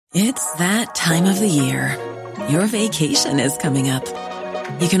It's that time of the year. Your vacation is coming up.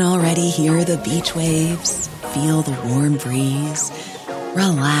 You can already hear the beach waves, feel the warm breeze,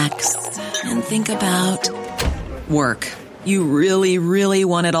 relax, and think about work. You really, really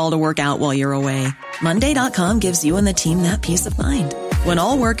want it all to work out while you're away. Monday.com gives you and the team that peace of mind. When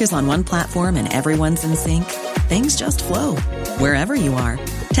all work is on one platform and everyone's in sync, things just flow. Wherever you are,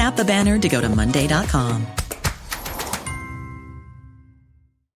 tap the banner to go to Monday.com.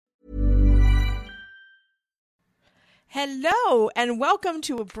 Hello, and welcome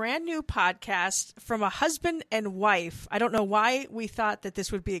to a brand new podcast from a husband and wife. I don't know why we thought that this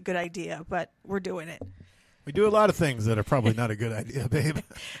would be a good idea, but we're doing it. We do a lot of things that are probably not a good idea, babe.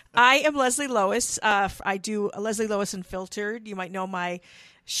 I am Leslie Lois. I do Leslie Lois Unfiltered. You might know my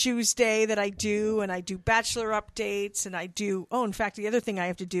Shoes Day that I do, and I do Bachelor updates, and I do, in fact, the other thing I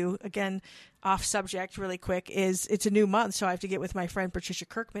have to do, again, off subject really quick, is it's a new month, so I have to get with my friend Patricia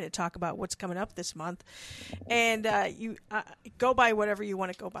Kirkman to talk about what's coming up this month. And you go by whatever you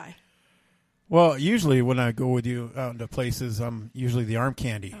want to go by. Well, usually when I go with you out into places, I'm usually the arm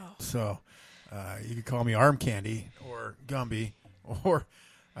candy. Oh. So you could call me arm candy or Gumby, or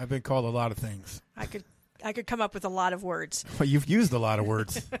I've been called a lot of things. I could come up with a lot of words. Well, you've used a lot of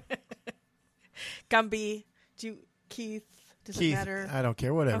words. Gumby, Keith, does it matter? I don't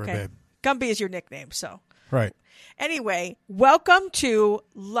care, whatever, okay. Babe. Gumby is your nickname, so. Right. Anyway, welcome to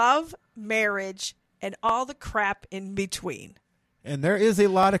Love, Marriage, and all the crap in between. And there is a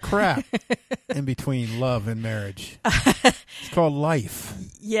lot of crap in between love and marriage. It's called life.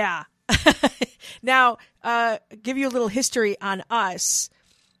 Yeah. Now, give you a little history on us.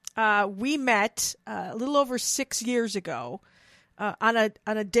 We met a little over 6 years ago on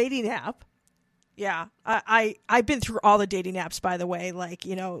a dating app. Yeah, I've been through all the dating apps, by the way, like,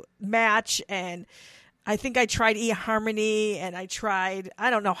 Match, and I think I tried eHarmony, and I tried,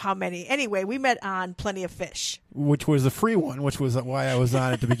 I don't know how many. Anyway, we met on Plenty of Fish. Which was a free one, which was why I was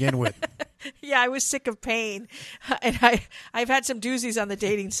on it to begin with. Yeah, I was sick of paying, and I've had some doozies on the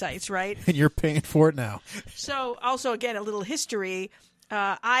dating sites, right? And you're paying for it now. So, also, again, a little history.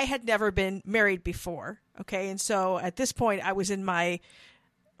 I had never been married before, okay? And so, at this point, I was in my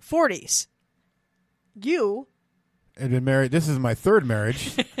 40s. You had been married. This is my third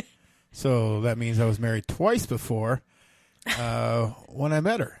marriage. So that means I was married twice before when I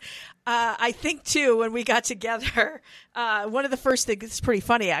met her. I think, too, when we got together, one of the first things, it's pretty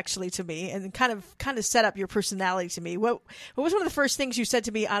funny, actually, to me, and kind of set up your personality to me. What was one of the first things you said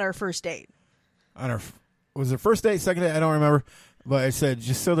to me on our first date? Was it first date, second date? I don't remember. But I said,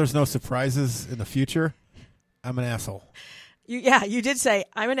 just so there's no surprises in the future, I'm an asshole. You did say,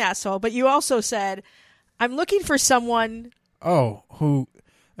 I'm an asshole. But you also said, I'm looking for someone. Who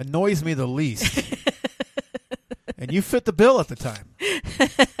annoys me the least. And you fit the bill at the time.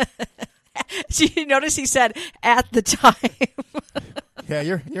 So you notice he said, at the time. Yeah,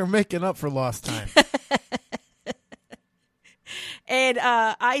 you're making up for lost time. And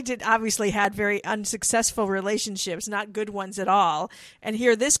I obviously had very unsuccessful relationships, not good ones at all. And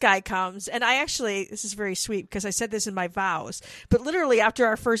here this guy comes. And this is very sweet because I said this in my vows. But literally after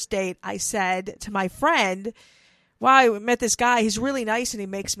our first date, I said to my friend, wow, I met this guy. He's really nice and he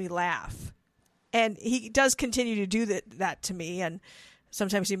makes me laugh. And he does continue to do that to me. And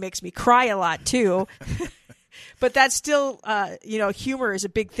sometimes he makes me cry a lot too. But that's still, humor is a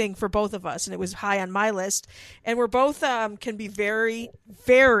big thing for both of us, and it was high on my list. And we're both can be very,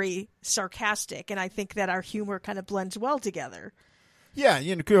 very sarcastic, and I think that our humor kind of blends well together. Yeah,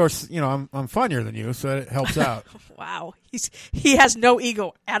 of course, I'm funnier than you, so it helps out. Wow, he has no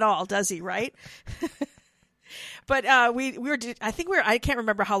ego at all, does he? Right? But I can't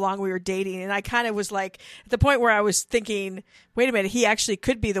remember how long we were dating, and I kind of was like at the point where I was thinking, wait a minute, he actually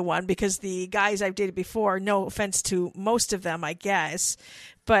could be the one, because the guys I've dated before, no offense to most of them, I guess,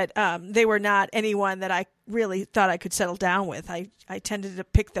 but they were not anyone that I really thought I could settle down with. I tended to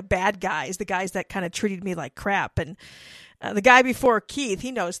pick the bad guys, the guys that kind of treated me like crap, and the guy before, Keith,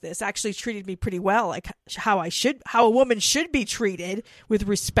 he knows this, actually treated me pretty well, like how a woman should be treated, with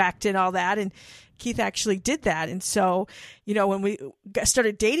respect and all that, and Keith actually did that. And so, when we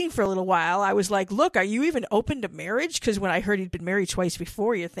started dating for a little while, I was like, look, are you even open to marriage? Because when I heard he'd been married twice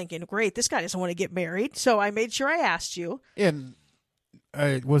before, you're thinking, great, this guy doesn't want to get married. So I made sure I asked you. And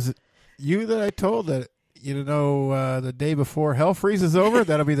was it you that I told that, the day before hell freezes over,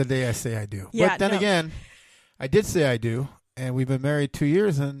 that'll be the day I say I do. Yeah, but then again, I did say I do. And we've been married 2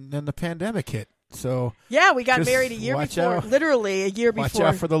 years, and then the pandemic hit. So yeah, we got married a year before, literally a year before.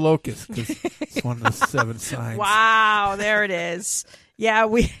 Watch out for the locust, because it's one of the 7 signs. Wow, there it is. Yeah,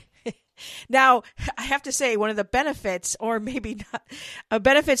 Now, I have to say, one of the benefits, or maybe not,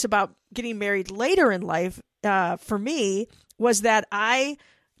 benefits about getting married later in life for me was that I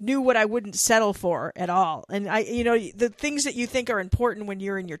knew what I wouldn't settle for at all. And the things that you think are important when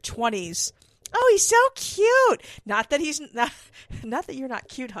you're in your 20s. Oh, he's so cute. Not that he's not that you're not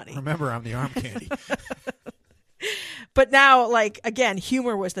cute, honey. Remember, I'm the arm candy. But now, like, again,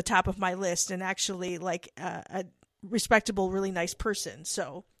 humor was the top of my list, and actually, like, a respectable, really nice person.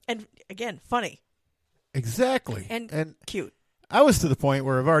 So, and again, funny. Exactly. And cute. I was to the point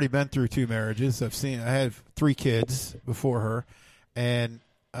where I've already been through 2 marriages. I had 3 kids before her, and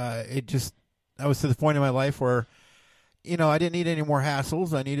I was to the point in my life where, I didn't need any more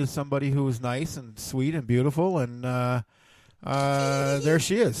hassles. I needed somebody who was nice and sweet and beautiful, and there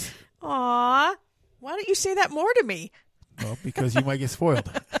she is. Aw, why don't you say that more to me? Well, because you might get spoiled.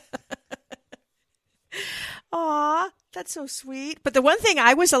 Aw, that's so sweet. But the one thing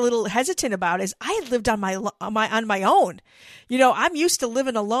I was a little hesitant about is I had lived on my own. I'm used to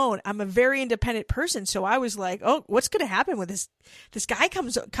living alone. I'm a very independent person, so I was like, oh, what's going to happen when this guy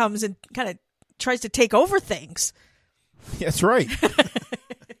comes and kind of tries to take over things? That's right.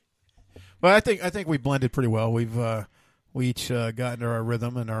 Well, I think we blended pretty well. We each got into our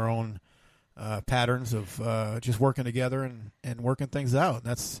rhythm and our own patterns of just working together and working things out.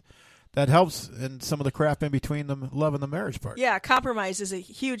 That helps in some of the crap in between the love and the marriage part. Yeah, compromise is a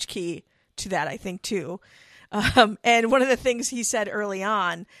huge key to that, I think, too. And one of the things he said early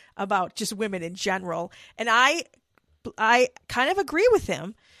on about just women in general, and I kind of agree with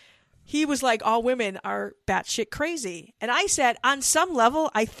him. He was like, all women are batshit crazy. And I said, on some level,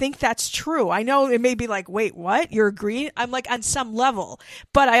 I think that's true. I know it may be like, wait, what? You're agreeing? I'm like, on some level.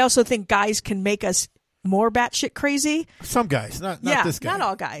 But I also think guys can make us more batshit crazy. Some guys, not this guy. Not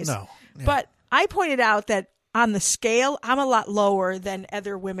all guys. No. Yeah. But I pointed out that on the scale, I'm a lot lower than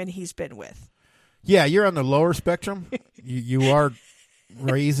other women he's been with. Yeah, you're on the lower spectrum. you are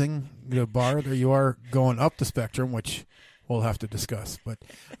raising the bar. You are going up the spectrum, which we'll have to discuss. But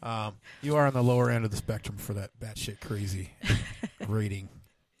you are on the lower end of the spectrum for that batshit crazy rating.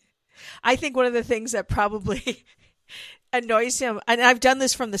 I think one of the things that probably annoys him, and I've done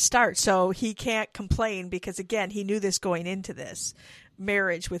this from the start, so he can't complain because, again, he knew this going into this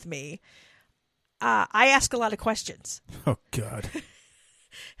marriage with me. I ask a lot of questions. Oh, God.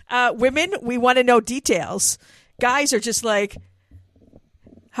 Women, we want to know details. Guys are just like,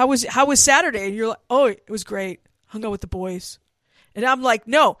 how was Saturday? And you're like, oh, it was great. Hung out with the boys. And I'm like,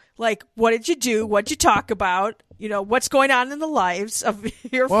 no, like, what did you do? What'd you talk about? What's going on in the lives of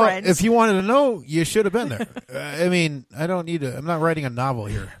your friends? If you wanted to know, you should have been there. I mean, I don't need to. I'm not writing a novel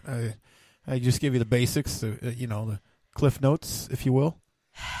here. I just give you the basics, the Cliff Notes, if you will.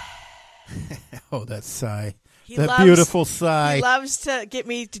 Oh, that sigh. Beautiful sigh. He loves to get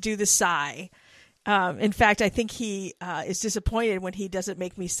me to do the sigh. In fact, I think he is disappointed when he doesn't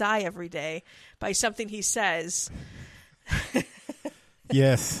make me sigh every day by something he says.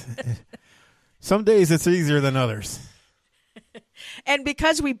 Yes. Some days it's easier than others. And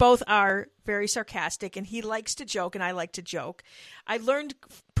because we both are very sarcastic and he likes to joke and I like to joke, I learned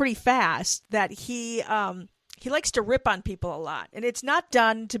pretty fast that he likes to rip on people a lot. And it's not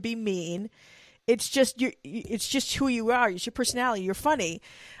done to be mean. It's just who you are. It's your personality. You're funny.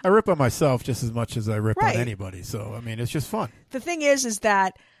 I rip on myself just as much as I rip on anybody. So, I mean, it's just fun. The thing is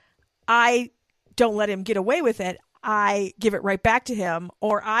that I don't let him get away with it. I give it right back to him,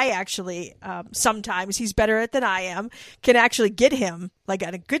 or I actually, sometimes he's better at it than I am, can actually get him like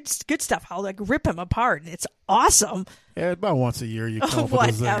at a good stuff. I'll like rip him apart, and it's awesome. Yeah, about once a year you come up with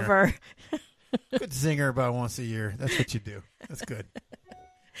a zinger. Whatever. Good zinger about once a year. That's what you do. That's good.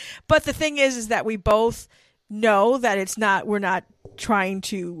 But the thing is that we both know that we're not trying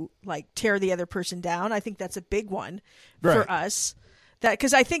to like tear the other person down. I think that's a big one for us.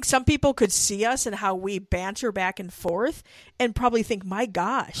 Because I think some people could see us and how we banter back and forth and probably think, my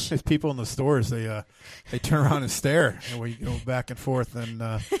gosh. There's people in the stores, they turn around and stare, and we go back and forth, and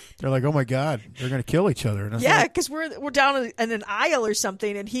they're like, oh, my God, they're going to kill each other. And yeah, because we're down in an aisle or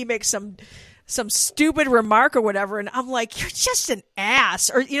something, and he makes some stupid remark or whatever, and I'm like, you're just an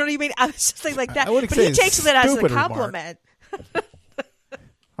ass, or you know what I mean? Something like that. But he takes it as a compliment.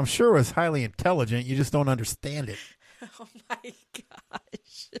 I'm sure it was highly intelligent. You just don't understand it. Oh my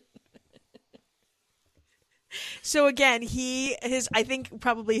gosh. So again, I think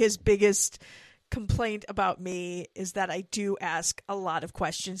probably his biggest complaint about me is that I do ask a lot of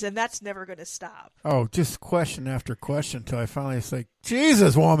questions, and that's never going to stop. Oh, just question after question until I finally say,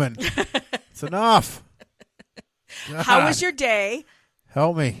 Jesus, woman, it's enough. God. How was your day?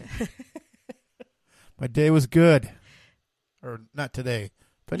 Help me. My day was good. Or not today.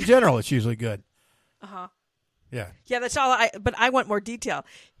 But in general, it's usually good. Uh-huh. Yeah. Yeah, that's all but I want more detail.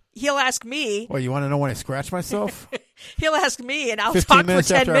 He'll ask me. Well, you want to know when I scratch myself? He'll ask me, and I'll 15 talk minutes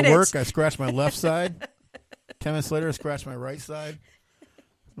for 10 after minutes. I work, I scratch my left side. 10 minutes later, I scratch my right side.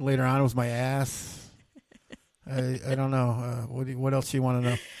 Later on, it was my ass. I don't know. What else do you want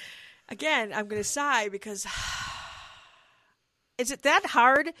to know? Again, I'm going to sigh because is it that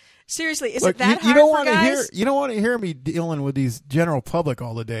hard? Seriously, is Look, it that you hard don't for want to guys? you don't want to hear me dealing with these general public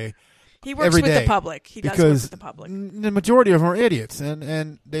all the day. He works every with day, the public. He does work because with the public. the majority of them are idiots,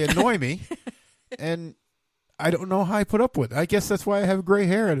 and they annoy me, and I don't know how I put up with it. I guess that's why I have gray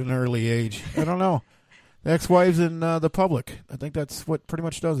hair at an early age. I don't know. The ex-wives and the public. I think that's what pretty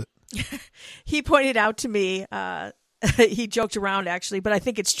much does it. He pointed out to me, he joked around actually, but I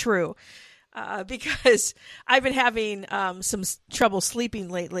think it's true because I've been having some trouble sleeping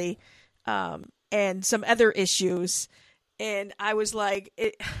lately and some other issues. And I was like,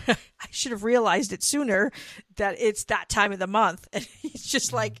 I should have realized it sooner that it's that time of the month. And he's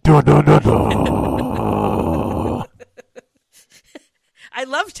just like, I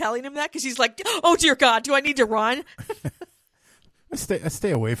love telling him that because he's like, oh, dear God, do I need to run? I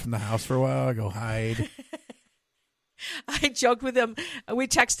stay away from the house for a while. I go hide. I joked with him. We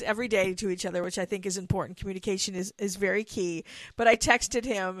text every day to each other, which I think is important. Communication is very key. But I texted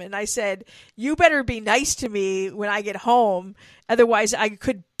him and I said, you better be nice to me when I get home. Otherwise, I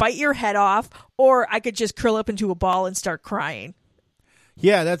could bite your head off or I could just curl up into a ball and start crying.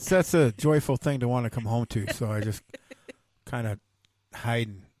 Yeah, that's a joyful thing to want to come home to. So I just kind of hide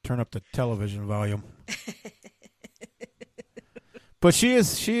and turn up the television volume. But she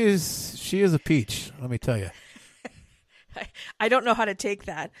is a peach, let me tell you. I don't know how to take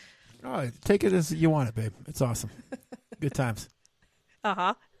that. Oh, take it as you want it, babe. It's awesome. Good times.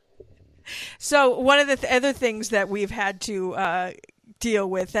 Uh-huh. So one of the other things that we've had to deal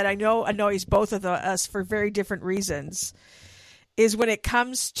with that I know annoys both of us for very different reasons is when it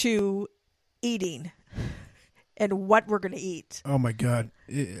comes to eating and what we're going to eat. Oh, my God.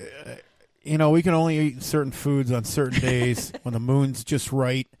 You know, we can only eat certain foods on certain days when the moon's just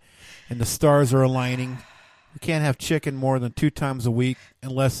right and the stars are aligning. We can't have chicken more than 2 times a week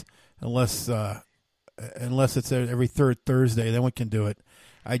unless it's every third Thursday. Then we can do it.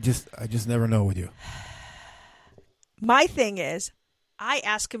 I just never know with you. My thing is, I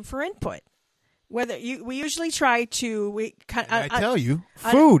ask him for input. We usually try to I tell you,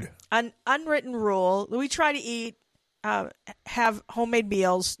 food. An unwritten rule. We try to eat. Have homemade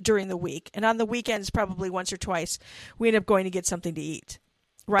meals during the week, and on the weekends, probably once or twice, we end up going to get something to eat,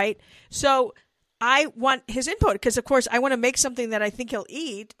 right? So I want his input because, of course, I want to make something that I think he'll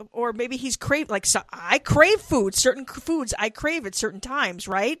eat, or maybe he's I crave food, certain foods I crave at certain times,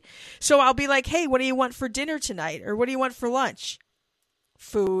 right? So I'll be like, hey, what do you want for dinner tonight, or what do you want for lunch?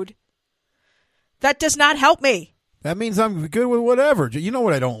 Food. That does not help me. That means I'm good with whatever. You know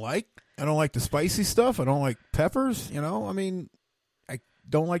what I don't like? I don't like the spicy stuff. I don't like peppers. You know, I mean, I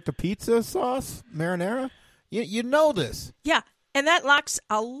don't like the pizza sauce, marinara. You know this. Yeah, and that locks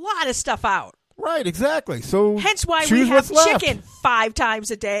a lot of stuff out. Right, exactly. So hence why choose we have what's left. chicken 5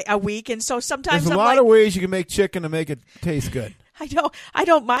 times a week, and so sometimes There's a I'm lot like, of ways you can make chicken to make it taste good. I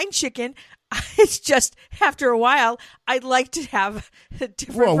don't mind chicken. It's just after a while, I'd like to have a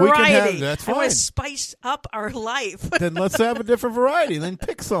different variety. That's I want fine. to spice up our life. Then let's have a different variety. Then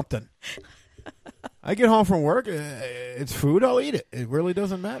pick something. I get home from work. It's food. I'll eat it. It really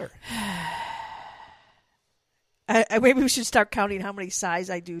doesn't matter. Maybe we should start counting how many sides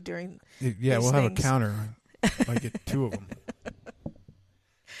I do during. Yeah, we'll have a counter. I get 2 of them.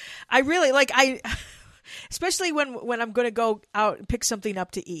 I really especially when I'm going to go out and pick something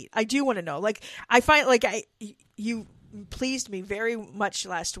up to eat. I do want to know. Like I find you pleased me very much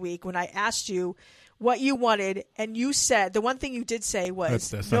last week when I asked you what you wanted, and you said the one thing you did say was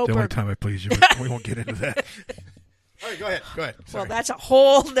that's no not the burger. only time I pleased you. We won't get into that. All right, go ahead. Sorry. Well, that's a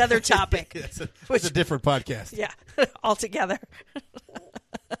whole other topic. It's a different podcast. Yeah, altogether.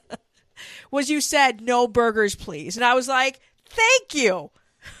 Was you said no burgers, please, and I was like, thank you.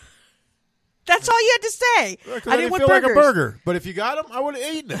 That's all you had to say. I didn't feel like a burger, but if you got them, I would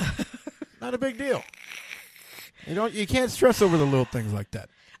have eaten them. Not a big deal. You can't stress over the little things like that.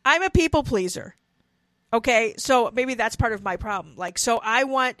 I'm a people pleaser. Okay, so maybe that's part of my problem. So I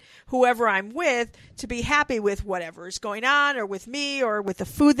want whoever I'm with to be happy with whatever is going on, or with me, or with the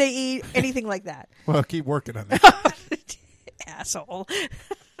food they eat, anything like that. Well, keep working on that. Asshole.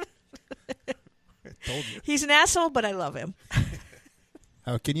 I told you. He's an asshole, but I love him.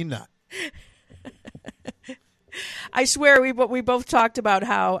 How can you not? I swear we both talked about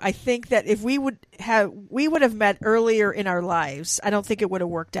how I think that if we would would have met earlier in our lives, I don't think it would have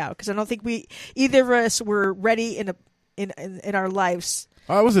worked out because I don't think either of us were ready in our lives.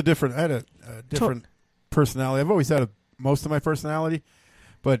 I had a different personality. I've always had most of my personality,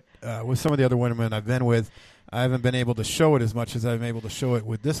 but with some of the other women I've been with, I haven't been able to show it as much as I'm able to show it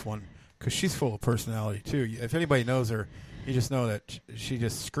with this one because she's full of personality too. If anybody knows her, you just know that she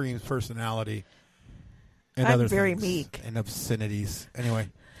just screams personality and I'm other very things meek and obscenities. Anyway,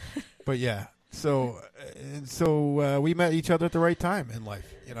 but yeah, so we met each other at the right time in life.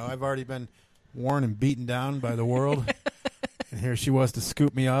 You know, I've already been worn and beaten down by the world, and here she was to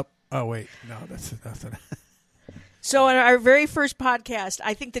scoop me up. Oh wait, no, that's nothing. So in our very first podcast,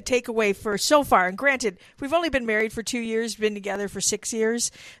 I think the takeaway for so far, and granted, we've only been married for 2 years, been together for 6 years.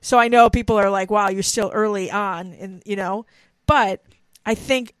 So I know people are like, wow, you're still early on, and but I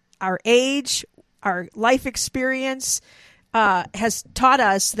think our age, our life experience has taught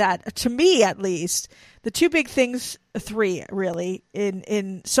us that, to me at least, the two big things, three really,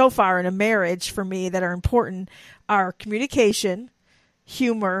 in so far in a marriage for me that are important are communication,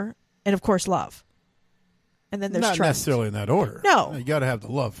 humor, and of course love. And then there's not trust. necessarily in that order. No. You got to have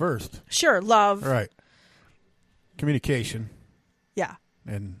the love first. Sure, love. Right. Communication. Yeah.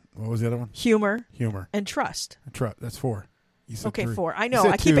 And what was the other one? Humor. Humor. And trust. That's 4. You said Okay, 3. 4. I You know.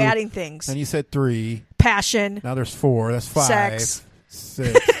 said I keep 2, adding things. And you said 3. Passion. Now there's 4. That's 5. Sex.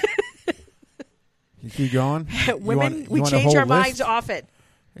 6. You keep going. Women, you we want a change whole our minds list? often.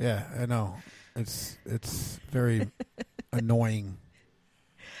 Yeah, I know. It's very annoying.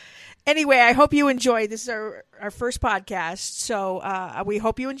 Anyway, I hope you enjoyed. This is our first podcast, so we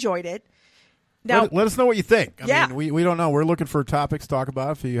hope you enjoyed it. Now, let us know what you think. Yeah. I mean, we don't know. We're looking for topics to talk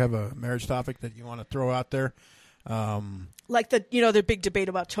about. If you have a marriage topic that you want to throw out there. like the big debate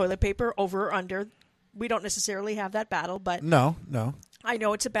about toilet paper, over or under. We don't necessarily have that battle, but No. I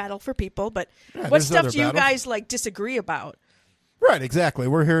know it's a battle for people. But Yeah, what there's stuff other do you battles. guys disagree about? Right, exactly.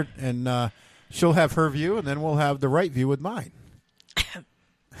 We're here, and she'll have her view, and then we'll have the right view with mine.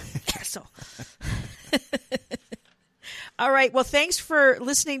 Castle. All right. Well, thanks for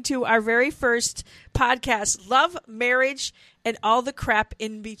listening to our very first podcast, Love, Marriage, and All the Crap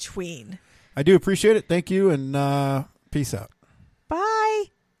in Between. I do appreciate it. Thank you, and peace out. Bye.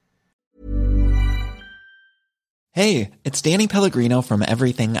 Hey, it's Danny Pellegrino from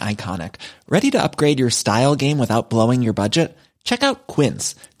Everything Iconic. Ready to upgrade your style game without blowing your budget? Check out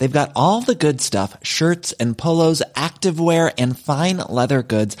Quince. They've got all the good stuff, shirts and polos, activewear, and fine leather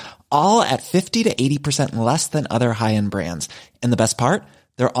goods, all at 50 to 80% less than other high-end brands. And the best part?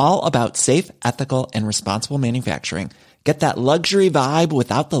 They're all about safe, ethical, and responsible manufacturing. Get that luxury vibe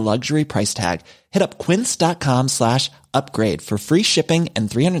without the luxury price tag. Hit up quince.com/upgrade for free shipping and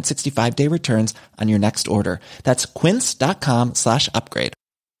 365-day returns on your next order. That's quince.com/upgrade.